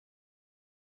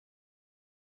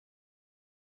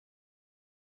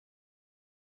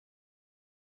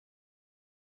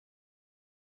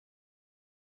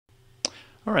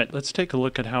All right, let's take a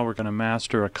look at how we're going to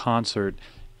master a concert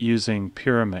using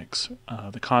Pyramix.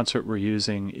 The concert we're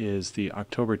using is the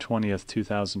October 20th,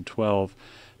 2012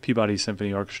 Peabody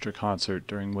Symphony Orchestra concert,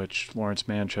 during which Lawrence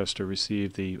Manchester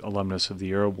received the Alumnus of the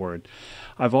Year Award.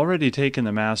 I've already taken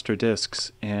the master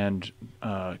discs and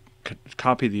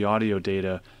copied the audio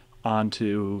data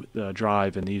onto the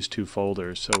drive in these two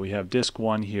folders. So we have disc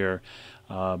 1 here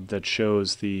that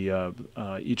shows the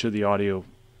each of the audio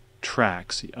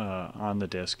tracks on the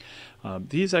disk.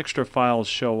 These extra files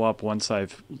show up once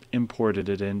I've imported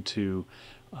it into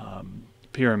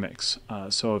Pyramix.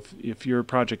 So if your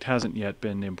project hasn't yet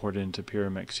been imported into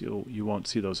Pyramix, you won't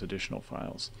see those additional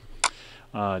files.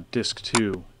 Disk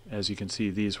 2, as you can see,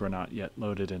 these were not yet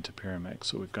loaded into Pyramix,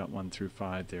 so we've got 1 through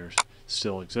 5 there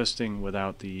still existing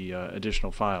without the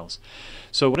additional files.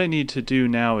 So what I need to do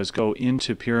now is go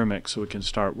into Pyramix so we can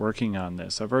start working on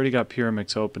this. I've already got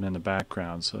Pyramix open in the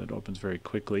background, so it opens very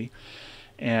quickly.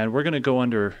 And we're going to go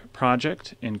under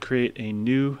Project and create a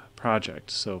new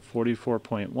project. So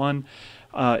 44.1.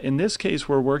 In this case,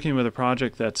 we're working with a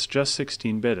project that's just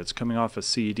 16-bit. It's coming off a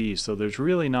CD, so there's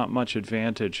really not much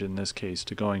advantage in this case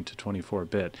to going to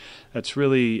 24-bit. That's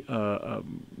really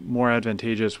more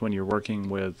advantageous when you're working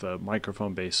with a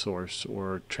microphone-based source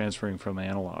or transferring from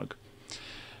analog.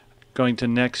 Going to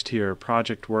next here,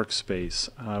 Project Workspace.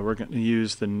 We're going to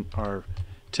use our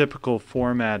typical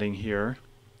formatting here,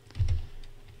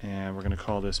 and we're going to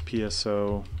call this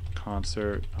PSO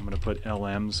concert. I'm going to put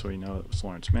LM so we know it was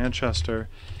Lawrence Manchester,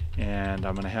 and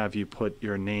I'm going to have you put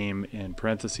your name in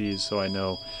parentheses so I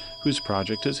know whose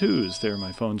project is whose. There,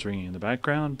 my phone's ringing in the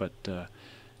background, but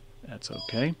that's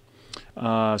okay.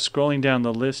 Scrolling down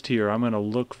the list here, I'm going to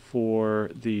look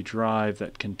for the drive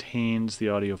that contains the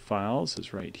audio files.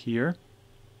 Is right here,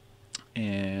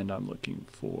 and I'm looking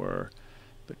for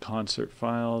the concert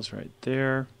files right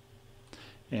there,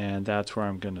 and that's where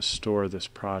I'm going to store this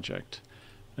project.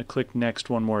 I click Next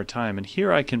one more time, and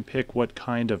here I can pick what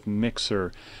kind of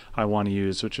mixer I want to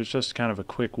use, which is just kind of a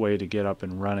quick way to get up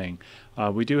and running.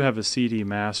 We do have a CD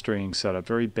mastering setup,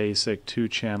 very basic, 2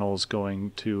 channels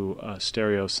going to a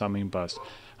stereo summing bus.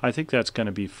 I think that's going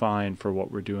to be fine for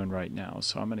what we're doing right now.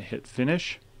 So I'm going to hit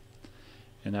Finish,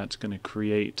 and that's going to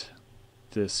create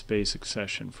this basic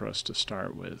session for us to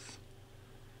start with.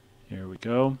 Here we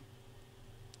go.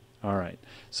 Alright,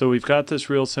 so we've got this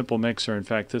real simple mixer. In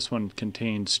fact, this one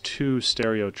contains 2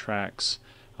 stereo tracks,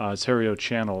 stereo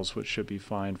channels, which should be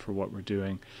fine for what we're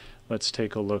doing. Let's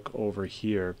take a look over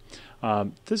here.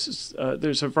 There's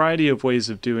a variety of ways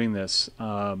of doing this.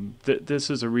 This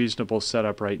is a reasonable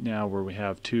setup right now where we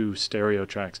have 2 stereo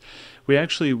tracks. We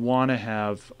actually want to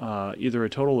have either a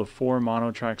total of 4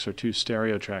 mono tracks or 2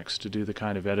 stereo tracks to do the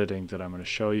kind of editing that I'm going to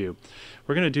show you.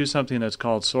 We're going to do something that's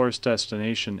called source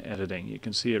destination editing. You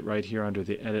can see it right here under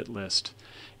the edit list.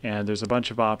 And there's a bunch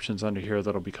of options under here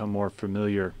that'll become more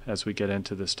familiar as we get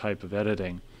into this type of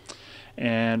editing.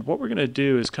 And what we're going to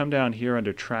do is come down here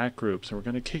under track groups, and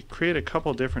we're going to create a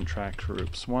couple different track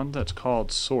groups. One that's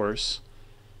called source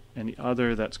and the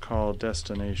other that's called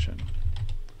destination.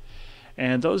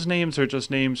 And those names are just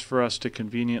names for us to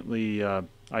conveniently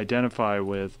identify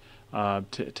with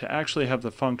to actually have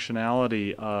the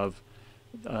functionality of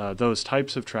those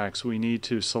types of tracks. We need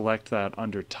to select that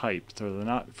under type. So they're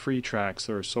not free tracks,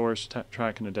 they're a source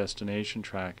track and a destination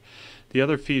track. The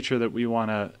other feature that we want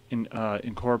to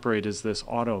incorporate is this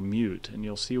auto mute, and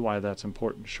you'll see why that's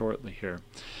important shortly here.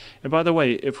 And by the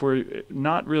way, if we're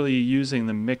not really using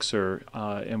the mixer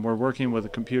and we're working with a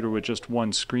computer with just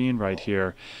one screen right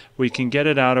here, we can get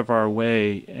it out of our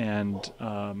way and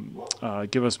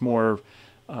give us more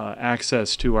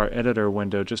access to our editor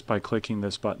window just by clicking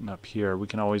this button up here. We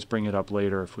can always bring it up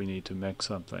later if we need to mix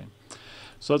something.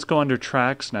 So let's go under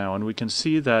tracks now, and we can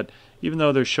see that even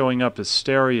though they're showing up as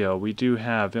stereo, we do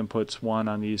have inputs 1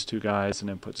 on these 2 guys and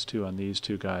inputs 2 on these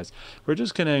 2 guys. We're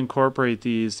just going to incorporate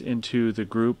these into the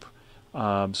group,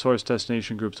 source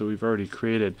destination groups that we've already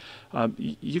created.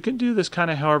 You can do this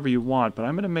kind of however you want, but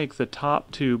I'm going to make the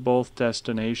top 2 both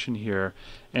destination here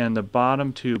and the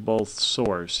bottom 2 both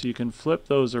source. You can flip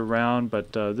those around,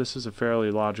 but this is a fairly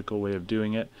logical way of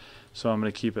doing it, so I'm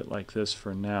going to keep it like this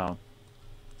for now.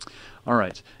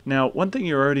 Alright, now one thing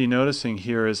you're already noticing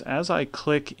here is as I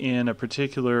click in a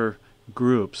particular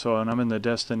group, so when I'm in the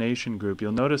destination group,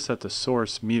 you'll notice that the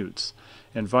source mutes,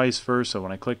 and vice versa.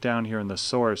 When I click down here in the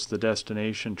source, the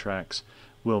destination tracks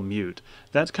will mute.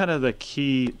 That's kind of the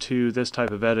key to this type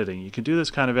of editing. You can do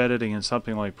this kind of editing in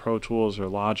something like Pro Tools or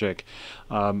Logic,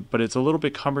 but it's a little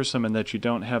bit cumbersome in that you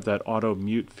don't have that auto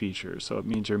mute feature, so it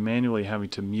means you're manually having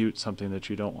to mute something that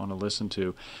you don't want to listen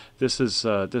to. This is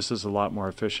a lot more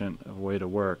efficient way to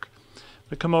work.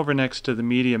 We come over next to the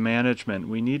media management.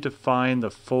 We need to find the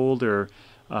folder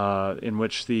in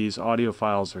which these audio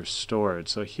files are stored.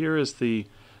 So here is the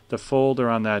folder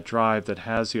on that drive that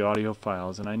has the audio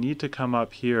files, and I need to come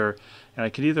up here, and I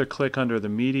can either click under the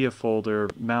media folder,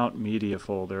 mount media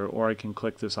folder, or I can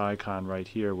click this icon right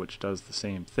here which does the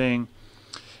same thing,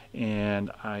 and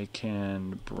I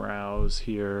can browse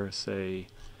here, say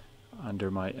under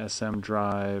my SM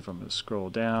drive. I'm going to scroll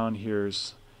down.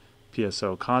 Here's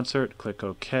PSO Concert, click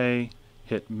OK,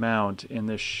 hit mount, and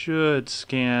this should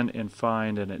scan and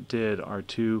find, and it did, our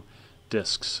two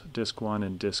discs, disc 1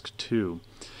 and disc 2.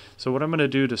 So what I'm going to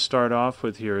do to start off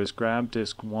with here is grab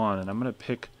disc 1, and I'm going to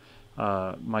pick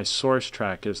my source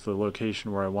track as the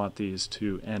location where I want these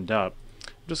to end up.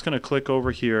 I'm just going to click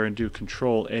over here and do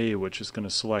Control A, which is going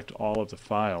to select all of the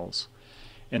files,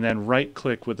 and then right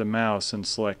click with the mouse and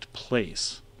select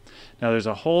Place. Now there's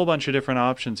a whole bunch of different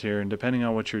options here, and depending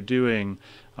on what you're doing,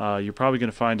 you're probably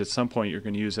going to find at some point you're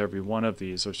going to use every one of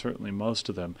these, or certainly most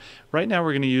of them. Right now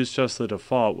we're going to use just the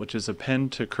default, which is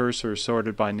append to cursor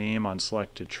sorted by name on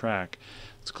selected track.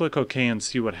 Let's click OK and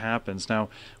see what happens. Now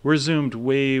we're zoomed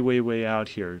way out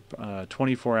here,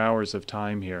 24 hours of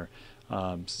time here.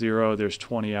 0, there's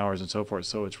 20 hours and so forth,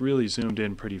 so it's really zoomed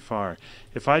in pretty far.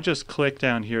 If I just click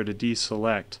down here to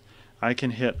deselect, I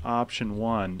can hit option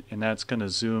 1, and that's going to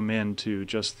zoom into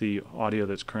just the audio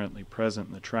that's currently present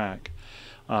in the track.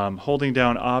 Holding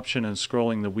down option and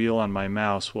scrolling the wheel on my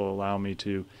mouse will allow me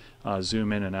to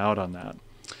zoom in and out on that.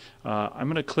 I'm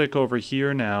going to click over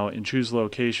here now and choose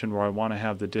location where I want to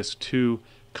have the disc 2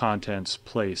 contents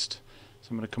placed. So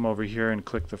I'm going to come over here and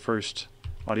click the first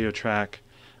audio track.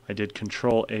 I did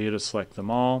Control A to select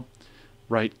them all,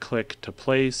 right click to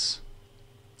place,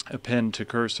 append to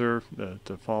cursor, the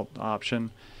default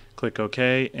option, click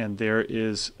OK, and there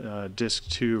is disc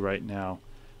 2 right now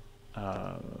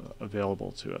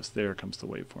available to us. There comes the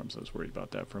waveforms. I was worried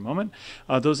about that for a moment.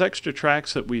 Those extra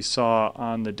tracks that we saw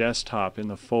on the desktop in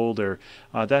the folder,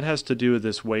 that has to do with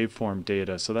this waveform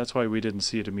data, so that's why we didn't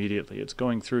see it immediately. It's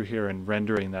going through here and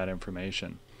rendering that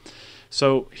information.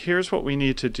 So here's what we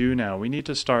need to do now. We need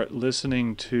to start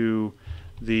listening to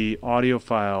the audio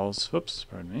files. Oops,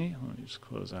 pardon me. Let me just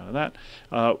close out of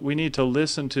that. We need to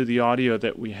listen to the audio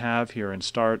that we have here and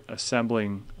start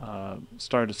assembling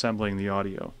the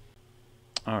audio.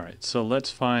 Alright, so let's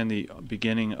find the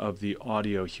beginning of the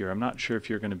audio here. I'm not sure if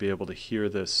you're going to be able to hear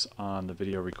this on the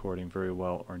video recording very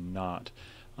well or not.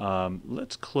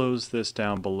 Let's close this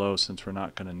down below since we're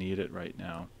not going to need it right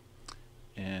now,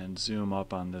 and zoom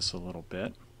up on this a little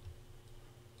bit.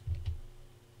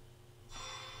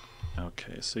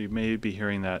 Okay, so you may be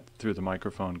hearing that through the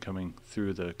microphone coming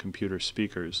through the computer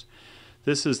speakers.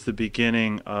 This is the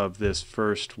beginning of this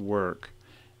first work,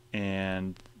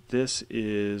 and this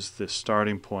is the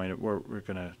starting point where we're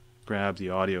going to grab the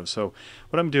audio. So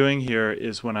what I'm doing here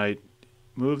is when I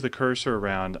move the cursor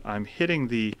around, I'm hitting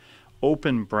the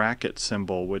open bracket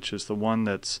symbol, which is the one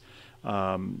that's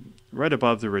right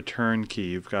above the return key.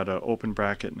 You've got an open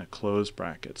bracket and a close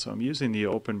bracket. So I'm using the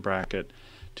open bracket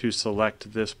to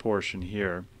select this portion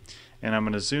here. And I'm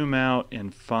going to zoom out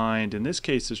and find, in this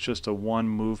case it's just a one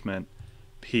movement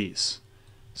piece.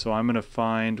 So I'm going to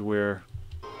find where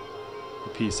the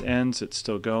piece ends. It's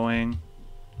still going.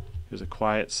 Here's a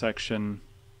quiet section.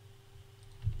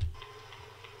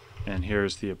 And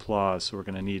here's the applause. So we're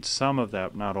going to need some of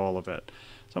that, not all of it.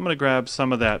 So I'm going to grab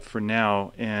some of that for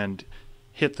now and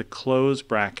hit the close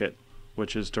bracket,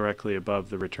 which is directly above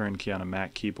the return key on a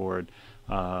Mac keyboard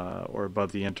or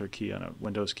above the enter key on a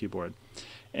Windows keyboard.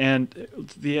 And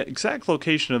the exact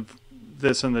location of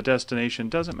this and the destination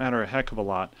doesn't matter a heck of a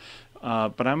lot,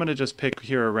 but I'm going to just pick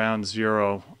here around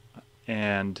 0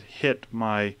 and hit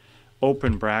my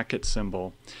open bracket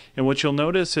symbol. And what you'll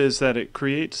notice is that it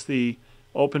creates the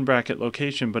open bracket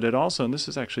location, but it also, and this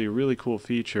is actually a really cool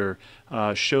feature,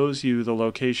 shows you the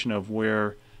location of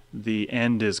where the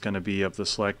end is going to be of the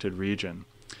selected region.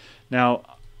 Now,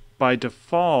 by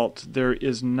default, there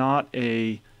is not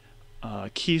a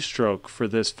keystroke for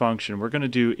this function. We're going to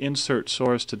do insert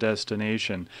source to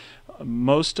destination.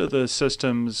 Most of the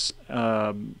systems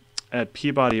at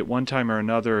Peabody at one time or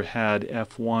another had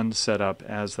F1 set up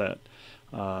as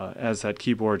that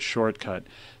keyboard shortcut.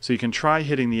 So you can try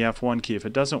hitting the F1 key. If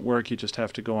it doesn't work, you just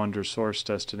have to go under source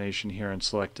destination here and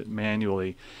select it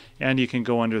manually. And you can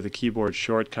go under the keyboard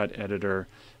shortcut editor,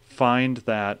 find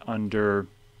that under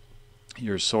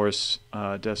your source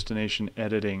destination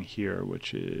editing here,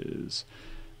 which is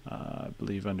I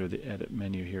believe under the edit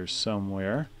menu here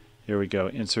somewhere. Here we go,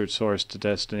 insert source to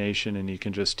destination, and you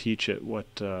can just teach it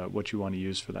what you want to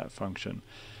use for that function.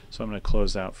 So I'm going to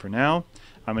close out for now.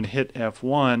 I'm going to hit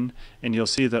F1, and you'll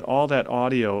see that all that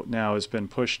audio now has been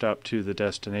pushed up to the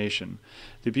destination.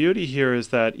 The beauty here is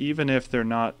that even if they're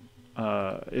not,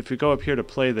 if we go up here to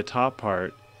play the top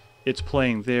part, it's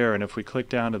playing there, and if we click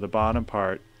down to the bottom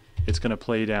part, it's going to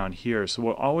play down here. So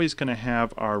we're always going to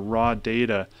have our raw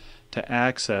data to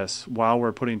access while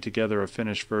we're putting together a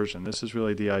finished version. This is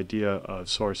really the idea of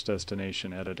source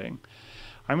destination editing.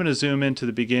 I'm going to zoom into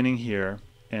the beginning here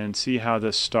and see how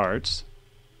this starts.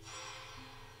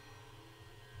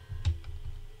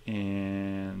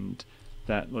 And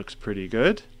that looks pretty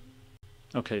good.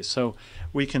 Okay, so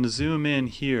we can zoom in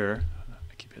here.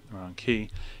 I keep hitting the wrong key.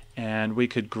 And we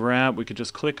could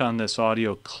just click on this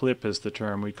audio clip is the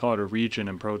term. We call it a region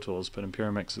in Pro Tools, but in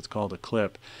Pyramix it's called a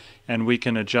clip. And we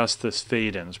can adjust this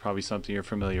fade in. It's probably something you're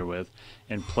familiar with.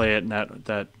 And play it, and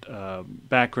that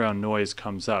background noise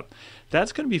comes up.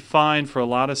 That's going to be fine for a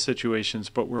lot of situations,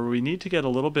 but where we need to get a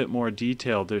little bit more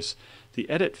detailed, there's the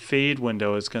edit fade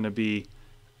window is going to be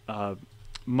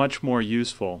much more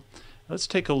useful. Let's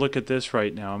take a look at this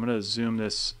right now. I'm going to zoom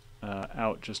this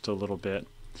out just a little bit.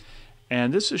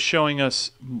 And this is showing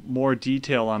us more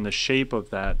detail on the shape of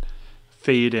that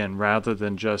fade in rather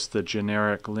than just the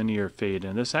generic linear fade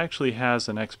in. This actually has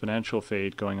an exponential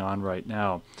fade going on right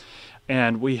now.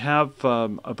 And we have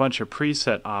a bunch of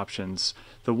preset options.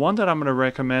 The one that I'm going to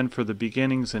recommend for the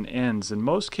beginnings and ends, in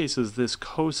most cases this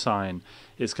cosine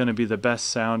is going to be the best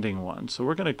sounding one. So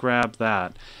we're going to grab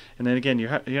that. And then again,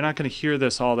 you're not going to hear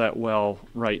this all that well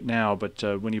right now, but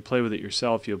when you play with it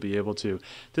yourself, you'll be able to.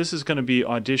 This is going to be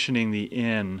auditioning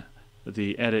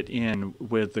the edit in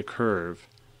with the curve.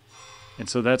 And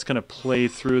so that's going to play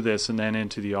through this and then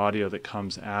into the audio that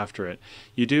comes after it.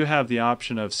 You do have the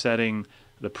option of setting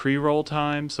the pre-roll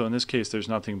time, so in this case there's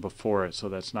nothing before it, so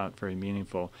that's not very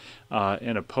meaningful,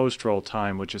 and a post-roll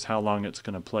time, which is how long it's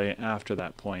going to play after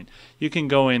that point. You can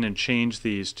go in and change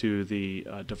these to the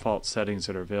default settings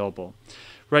that are available.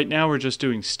 Right now we're just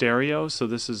doing stereo, so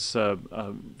this is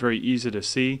very easy to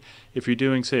see. If you're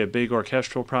doing, say, a big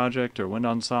orchestral project or wind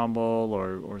ensemble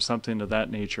or something of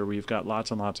that nature where you've got lots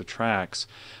and lots of tracks,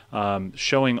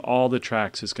 showing all the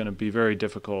tracks is going to be very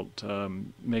difficult,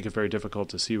 make it very difficult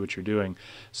to see what you're doing.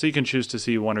 So you can choose to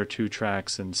see one or two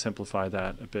tracks and simplify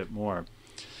that a bit more.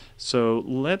 So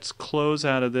let's close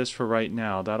out of this for right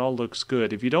now. That all looks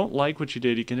good. If you don't like what you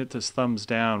did, you can hit this thumbs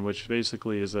down, which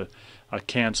basically is a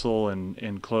cancel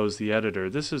and close the editor.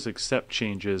 This is accept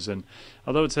changes, and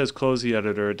although it says close the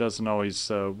editor, it doesn't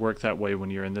always work that way when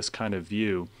you're in this kind of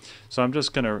view. So I'm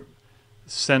just going to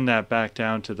send that back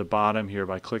down to the bottom here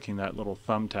by clicking that little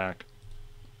thumbtack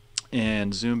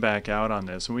and zoom back out on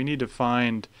this. And we need to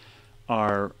find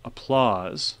our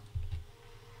applause.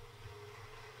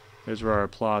 Here's where our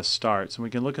applause starts, and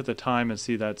we can look at the time and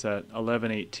see that's at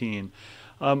 11:18.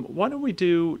 Why don't we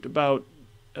do about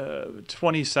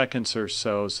 20 seconds or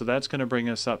so, so that's going to bring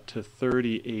us up to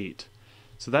 38.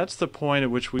 So that's the point at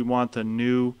which we want the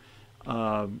new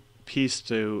piece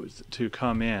to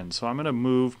come in. So I'm going to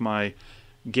move my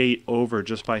gate over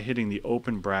just by hitting the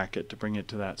open bracket to bring it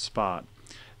to that spot.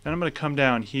 Then I'm going to come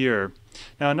down here.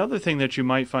 Now another thing that you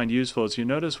might find useful is you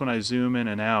notice when I zoom in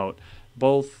and out,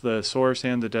 both the source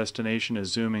and the destination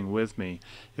is zooming with me.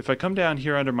 If I come down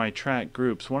here under my track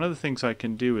groups, one of the things I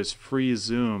can do is free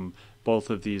zoom both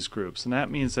of these groups, and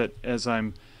that means that as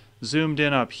I'm zoomed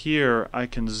in up here, I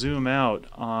can zoom out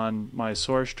on my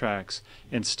source tracks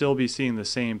and still be seeing the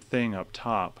same thing up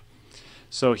top.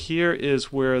 So here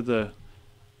is where the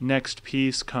next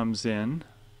piece comes in.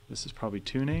 This is probably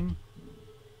tuning.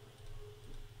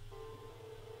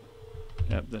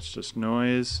 Yep, that's just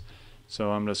noise.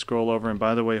 So I'm going to scroll over, and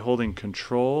by the way, holding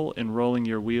Control and rolling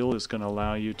your wheel is going to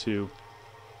allow you to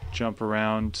jump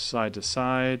around side to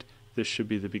side. This should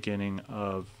be the beginning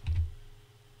of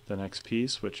the next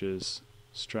piece, which is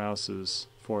Strauss's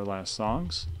 4 Last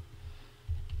Songs.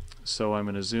 So I'm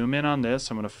going to zoom in on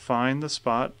this. I'm going to find the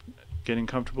spot, getting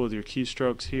comfortable with your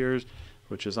keystrokes here,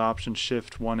 which is Option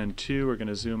Shift 1 and 2. We're going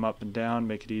to zoom up and down,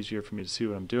 make it easier for me to see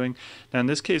what I'm doing. Now in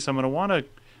this case, I'm going to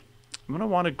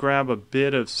want to grab a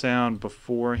bit of sound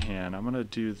beforehand. I'm going to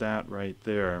do that right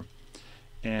there.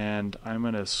 And I'm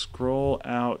going to scroll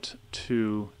out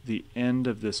to the end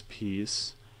of this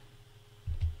piece.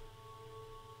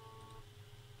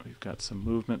 We've got some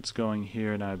movements going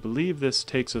here, and I believe this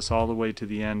takes us all the way to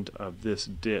the end of this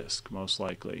disc, most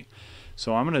likely.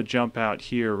 So I'm going to jump out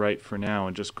here right for now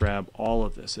and just grab all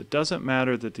of this. It doesn't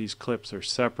matter that these clips are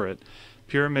separate.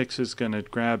 Pyramix is going to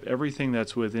grab everything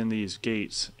that's within these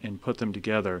gates and put them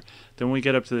together. Then when we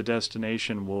get up to the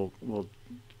destination, we'll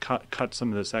cut some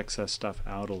of this excess stuff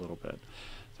out a little bit.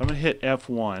 So I'm going to hit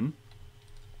F1,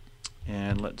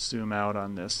 And let's zoom out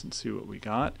on this and see what we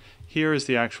got. Here is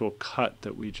the actual cut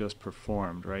that we just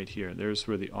performed right here. There's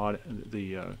where the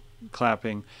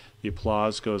clapping, the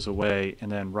applause goes away,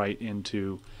 and then right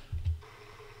into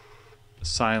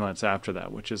silence after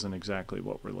that, which isn't exactly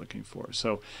what we're looking for.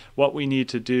 So what we need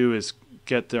to do is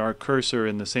get our cursor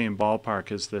in the same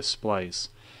ballpark as this splice,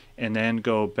 and then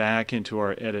go back into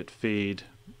our edit fade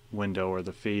window, or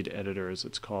the fade editor as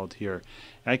it's called here.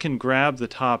 I can grab the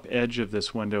top edge of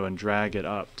this window and drag it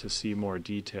up to see more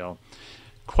detail.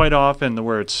 Quite often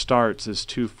where it starts is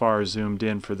too far zoomed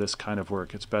in for this kind of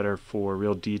work. It's better for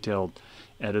real detailed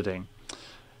editing.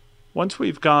 Once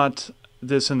we've got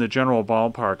this in the general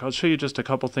ballpark, I'll show you just a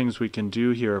couple things we can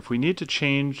do here. If we need to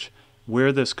change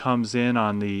where this comes in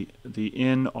on the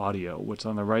in audio, what's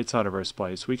on the right side of our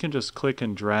splice, we can just click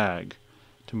and drag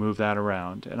to move that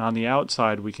around, and on the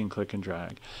outside we can click and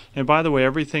drag. And by the way,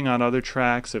 everything on other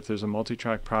tracks, if there's a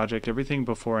multi-track project, everything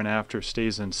before and after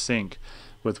stays in sync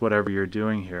with whatever you're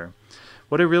doing here.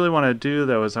 What I really want to do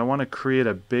though is I want to create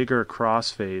a bigger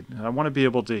crossfade. I want to be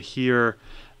able to hear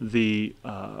the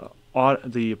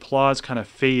applause kind of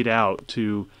fade out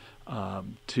to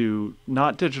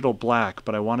not digital black,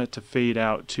 but I want it to fade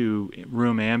out to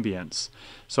room ambience.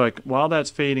 So while that's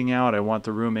fading out, I want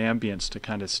the room ambience to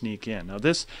kind of sneak in. Now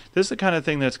this is the kind of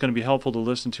thing that's going to be helpful to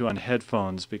listen to on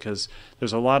headphones, because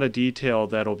there's a lot of detail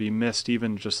that'll be missed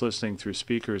even just listening through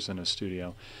speakers in a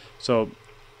studio. So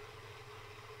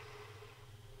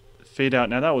fade out.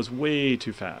 Now that was way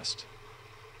too fast.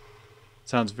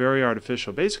 Sounds very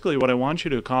artificial. Basically what I want you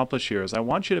to accomplish here is I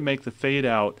want you to make the fade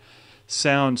out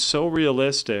sound so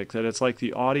realistic that it's like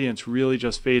the audience really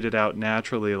just faded out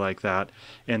naturally like that,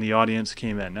 and the audience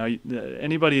came in. Now,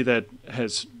 anybody that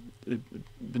has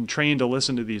been trained to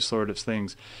listen to these sort of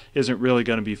things isn't really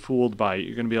going to be fooled by it.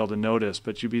 You're going to be able to notice,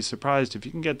 but you'd be surprised if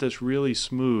you can get this really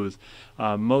smooth.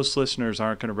 Most listeners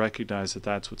aren't going to recognize that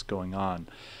that's what's going on.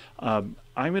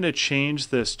 I'm going to change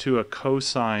this to a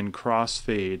cosine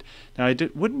crossfade. Now I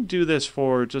wouldn't do this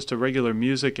for just a regular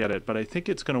music edit, but I think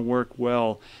it's going to work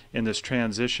well in this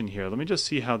transition here. Let me just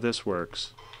see how this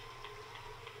works.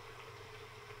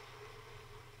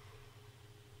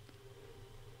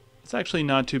 It's actually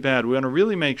not too bad. We want to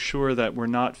really make sure that we're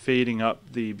not fading up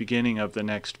the beginning of the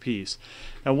next piece.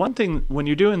 Now one thing, when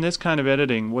you're doing this kind of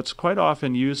editing, what's quite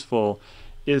often useful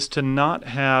is to not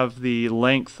have the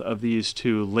length of these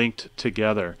two linked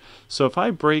together. So if I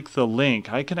break the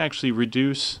link, I can actually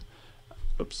reduce,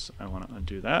 oops, I want to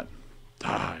undo that.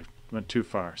 I went too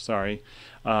far, sorry.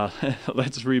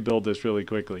 Let's rebuild this really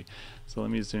quickly. So let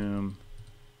me zoom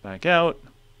back out.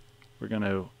 We're going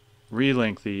to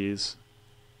relink these,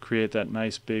 create that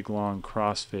nice big long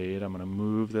crossfade. I'm going to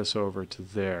move this over to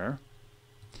there.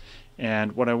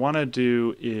 And what I want to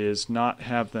do is not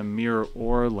have them mirror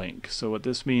or link. So what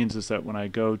this means is that when I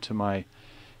go to my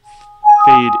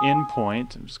fade in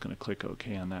point, I'm just going to click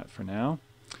OK on that for now.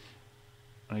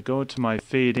 When I go to my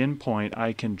fade in point,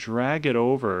 I can drag it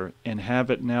over and have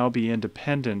it now be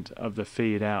independent of the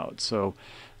fade out. So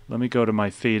let me go to my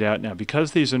fade out now.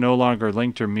 Because these are no longer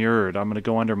linked or mirrored, I'm going to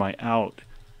go under my out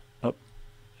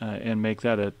and make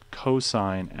that a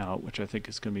cosine out, which I think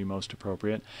is going to be most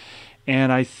appropriate.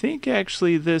 And I think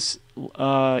actually this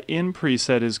in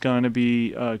preset is going to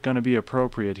be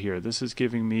appropriate here. This is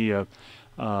giving me a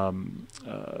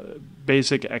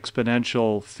basic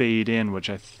exponential fade in, which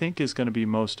I think is going to be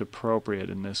most appropriate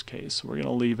in this case. So we're going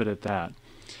to leave it at that.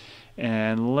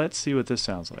 And let's see what this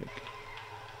sounds like.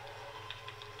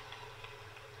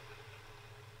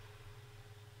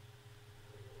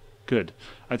 Good.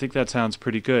 I think that sounds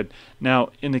pretty good. Now,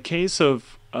 in the case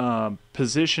of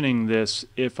positioning this,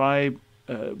 if our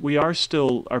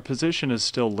position is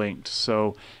still linked.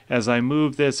 So as I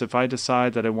move this, if I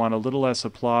decide that I want a little less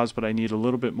applause but I need a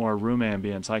little bit more room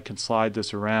ambience, I can slide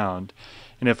this around.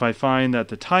 And if I find that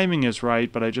the timing is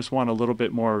right but I just want a little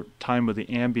bit more time with the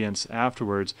ambience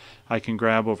afterwards, I can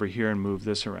grab over here and move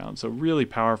this around. So really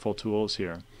powerful tools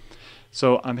here.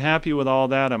 So I'm happy with all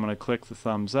that. I'm going to click the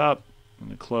thumbs up. I'm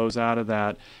going to close out of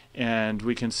that, and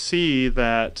we can see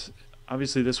that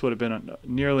obviously this would have been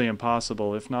nearly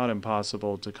impossible, if not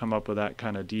impossible, to come up with that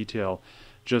kind of detail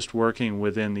just working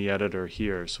within the editor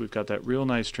here. So we've got that real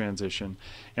nice transition,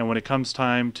 and when it comes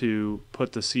time to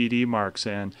put the CD marks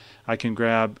in, I can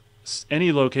grab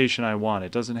any location I want.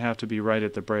 It doesn't have to be right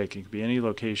at the break. It can be any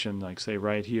location, like say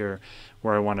right here,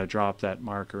 where I want to drop that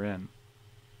marker in.